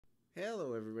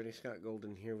Hello, everybody. Scott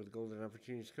Golden here with Golden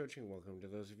Opportunities Coaching. Welcome to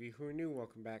those of you who are new.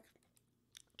 Welcome back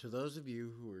to those of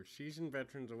you who are seasoned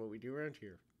veterans of what we do around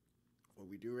here. What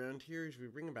we do around here is we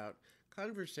bring about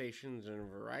conversations on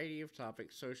a variety of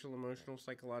topics: social, emotional,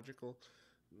 psychological,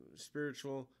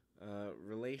 spiritual,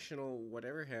 relational,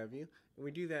 whatever have you. And we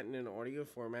do that in an audio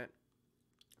format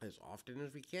as often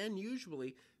as we can,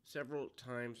 usually several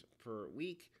times per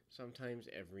week, sometimes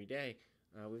every day.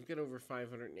 We've got over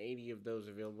 580 of those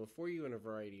available for you in a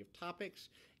variety of topics,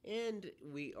 and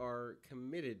we are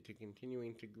committed to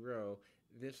continuing to grow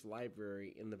this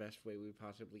library in the best way we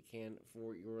possibly can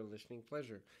for your listening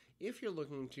pleasure. If you're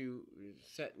looking to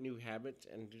set new habits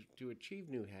and to achieve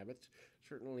new habits,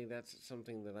 certainly that's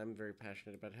something that I'm very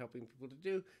passionate about helping people to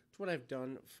do. It's what I've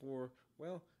done for,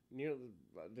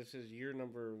 this is year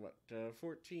number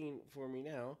 14 for me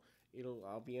now.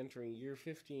 I'll be entering year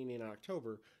 15 in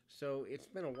October, so it's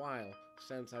been a while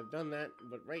since I've done that,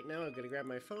 but right now I've got to grab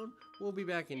my phone. We'll be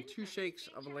back in 2 shakes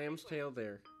of a lamb's tail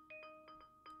there.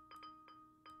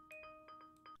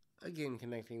 Again,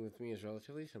 connecting with me is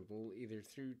relatively simple, either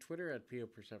through Twitter at PO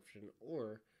Perception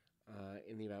or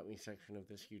in the About Me section of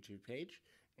this YouTube page.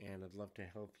 And I'd love to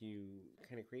help you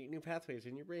kind of create new pathways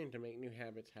in your brain to make new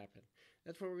habits happen.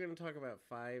 That's what we're going to talk about: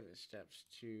 5 steps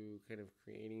to kind of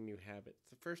creating new habits.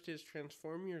 The first is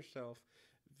transform yourself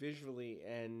visually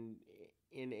and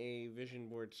in a vision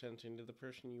board sense into the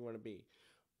person you want to be.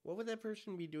 What would that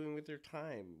person be doing with their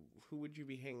time? Who would you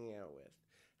be hanging out with?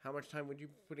 How much time would you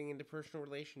be putting into personal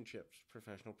relationships,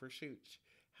 professional pursuits?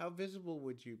 How visible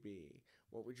would you be?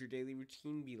 What would your daily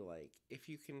routine be like? If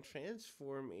you can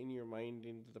transform in your mind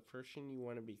into the person you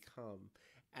want to become,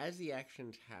 as the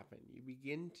actions happen, you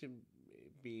begin to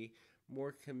be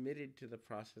more committed to the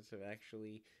process of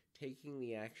actually taking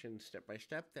the action step by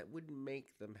step that would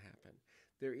make them happen.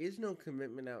 There is no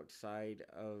commitment outside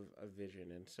of a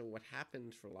vision. And so what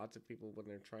happens for lots of people when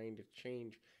they're trying to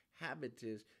change habits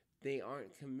is they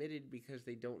aren't committed because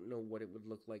they don't know what it would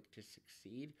look like to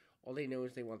succeed. All they know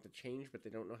is they want the change, but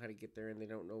they don't know how to get there, and they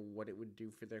don't know what it would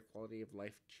do for their quality of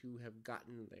life to have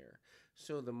gotten there.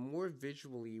 So the more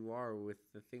visual you are with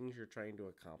the things you're trying to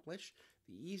accomplish,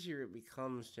 the easier it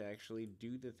becomes to actually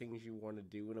do the things you want to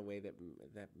do in a way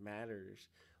that matters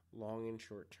long and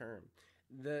short term.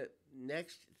 The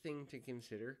next thing to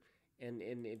consider, and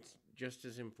it's just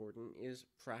as important, is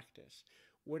practice.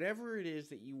 Whatever it is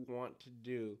that you want to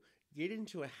do, get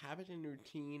into a habit and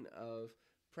routine of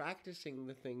practicing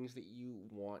the things that you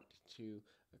want to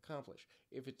accomplish.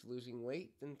 If it's losing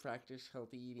weight, then practice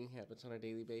healthy eating habits on a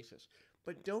daily basis.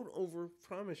 But don't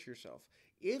overpromise yourself.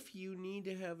 If you need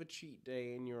to have a cheat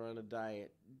day and you're on a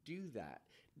diet, do that.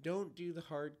 Don't do the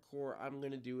hardcore, I'm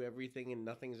going to do everything and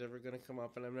nothing's ever going to come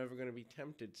up and I'm never going to be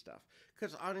tempted stuff.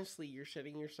 Because honestly, you're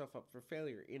setting yourself up for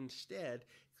failure. Instead,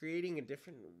 creating a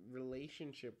different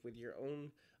relationship with your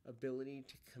own ability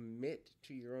to commit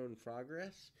to your own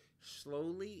progress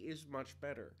slowly is much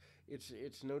better.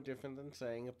 It's no different than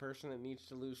saying a person that needs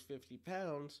to lose 50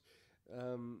 pounds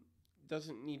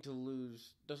doesn't need to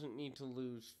lose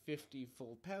 50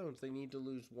 full pounds. They need to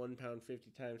lose 1 pound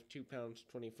 50 times, 2 pounds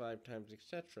 25 times,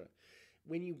 etc.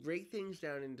 When you break things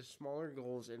down into smaller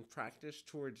goals and practice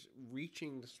towards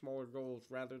reaching the smaller goals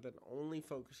rather than only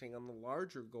focusing on the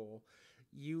larger goal,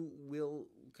 you will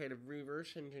kind of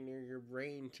reverse engineer your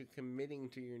brain to committing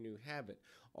to your new habit.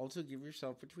 Also, give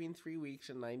yourself between 3 weeks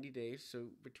and 90 days, so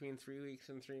between 3 weeks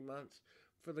and 3 months,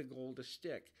 for the goal to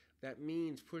stick. That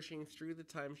means pushing through the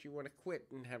times you want to quit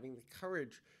and having the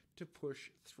courage to push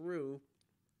through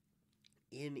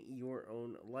in your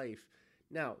own life.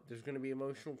 Now, there's going to be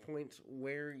emotional points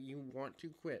where you want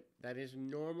to quit. That is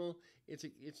normal. It's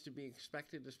to be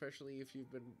expected, especially if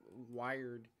you've been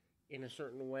wired in a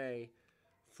certain way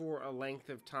for a length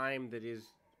of time that is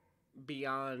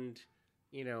beyond,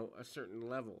 a certain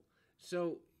level.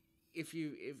 So if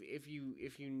you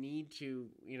need to,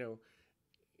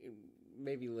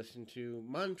 maybe listen to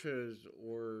mantras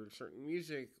or certain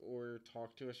music or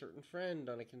talk to a certain friend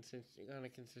on a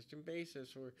consistent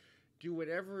basis, or do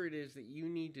whatever it is that you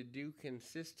need to do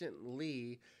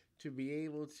consistently to be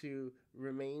able to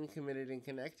remain committed and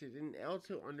connected, and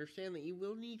also understand that you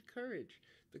will need courage.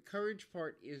 The courage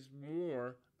part is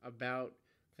more about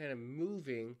kind of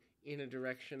moving in a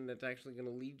direction that's actually going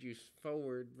to lead you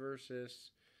forward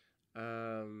versus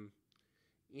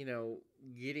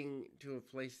getting to a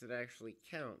place that actually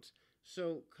counts.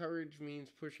 So courage means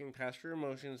pushing past your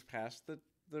emotions, past the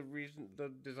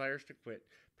desires to quit,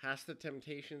 past the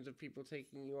temptations of people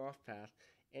taking you off path,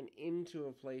 and into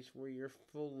a place where you're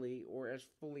fully, or as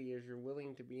fully as you're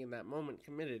willing to be in that moment,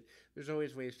 committed. There's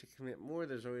always ways to commit more.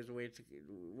 There's always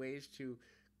ways to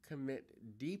commit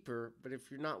deeper. But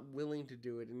if you're not willing to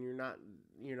do it and you're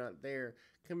not there,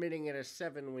 committing at a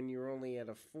 7 when you're only at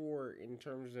a 4 in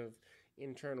terms of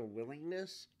internal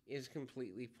willingness is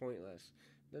completely pointless.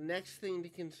 The next thing to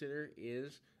consider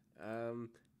is,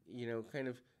 kind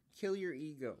of kill your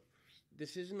ego.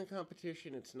 This isn't a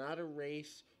competition. It's not a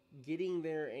race. Getting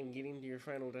there and getting to your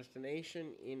final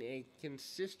destination in a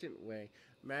consistent way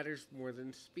matters more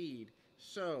than speed.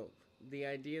 So, the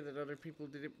idea that other people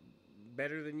did it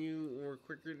better than you or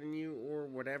quicker than you or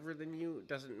whatever than you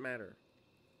doesn't matter.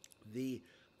 The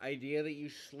idea that you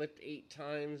slipped 8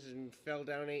 times and fell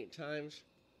down 8 times,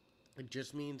 it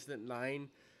just means that 9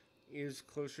 is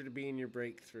closer to being your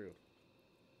breakthrough.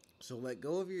 So let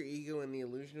go of your ego and the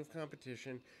illusion of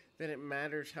competition, that it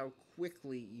matters how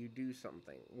quickly you do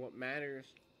something. What matters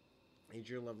is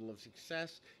your level of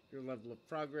success, your level of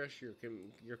progress,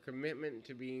 your commitment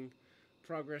to being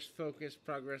progress focused,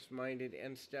 progress minded,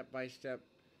 and step by step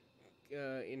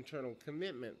internal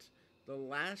commitments. The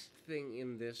last thing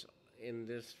in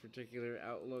this particular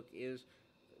outlook is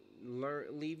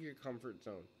leave your comfort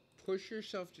zone. Push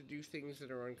yourself to do things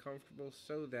that are uncomfortable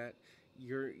so that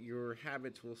your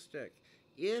habits will stick.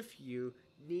 If you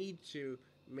need to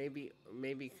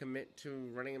maybe commit to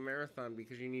running a marathon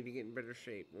because you need to get in better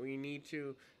shape, or you need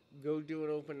to go do an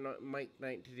open mic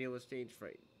night to deal with stage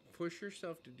fright, push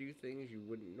yourself to do things you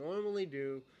wouldn't normally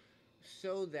do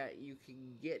so that you can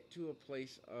get to a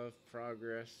place of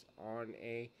progress on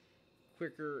a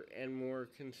quicker and more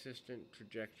consistent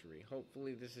trajectory.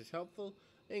 Hopefully this is helpful.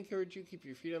 I encourage you to keep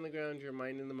your feet on the ground, your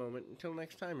mind in the moment. Until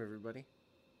next time, everybody.